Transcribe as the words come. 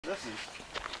This is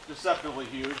deceptively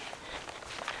huge.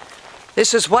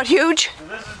 This is what huge? So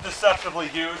this is deceptively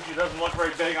huge. It doesn't look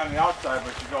very big on the outside,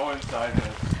 but you go inside and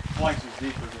it's twice as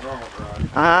deep as a normal garage.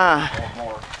 Ah. Or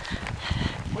more.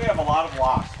 We have a lot of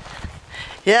wasps.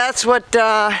 Yeah, that's what.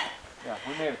 Yeah,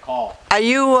 we made a call. Are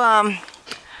you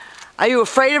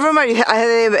afraid of them?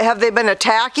 Have they been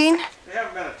attacking? They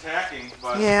haven't been attacking,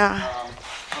 but yeah.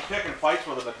 I'm picking fights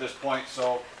with them at this point.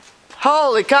 So.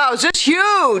 Holy cow! Is this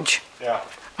huge? Yeah.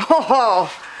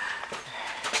 Oh.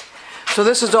 So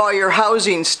this is all your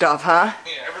housing stuff, huh?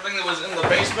 Yeah, everything that was in the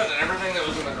basement and everything that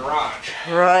was in the garage.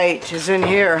 Right, is in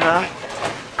here, huh?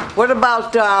 What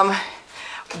about,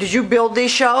 did you build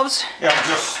these shelves? Yeah,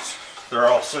 they're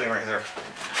all sitting right there.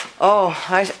 Oh,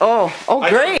 I great.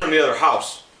 took them from the other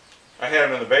house. I had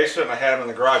them in the basement and I had them in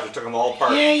the garage. I took them all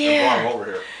apart and brought them over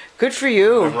here. Good for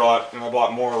you. And I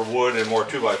bought more wood and more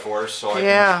 2x4s. So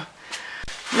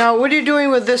Now, what are you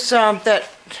doing with this, that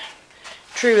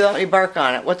tree without any bark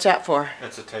on it? What's that for?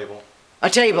 It's a table. A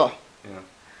table? Yeah.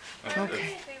 Okay. Can you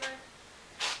carry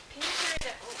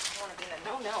that? Oh, I want to do that.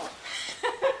 No.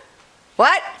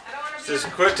 What? I don't want to Just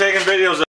quit taking videos of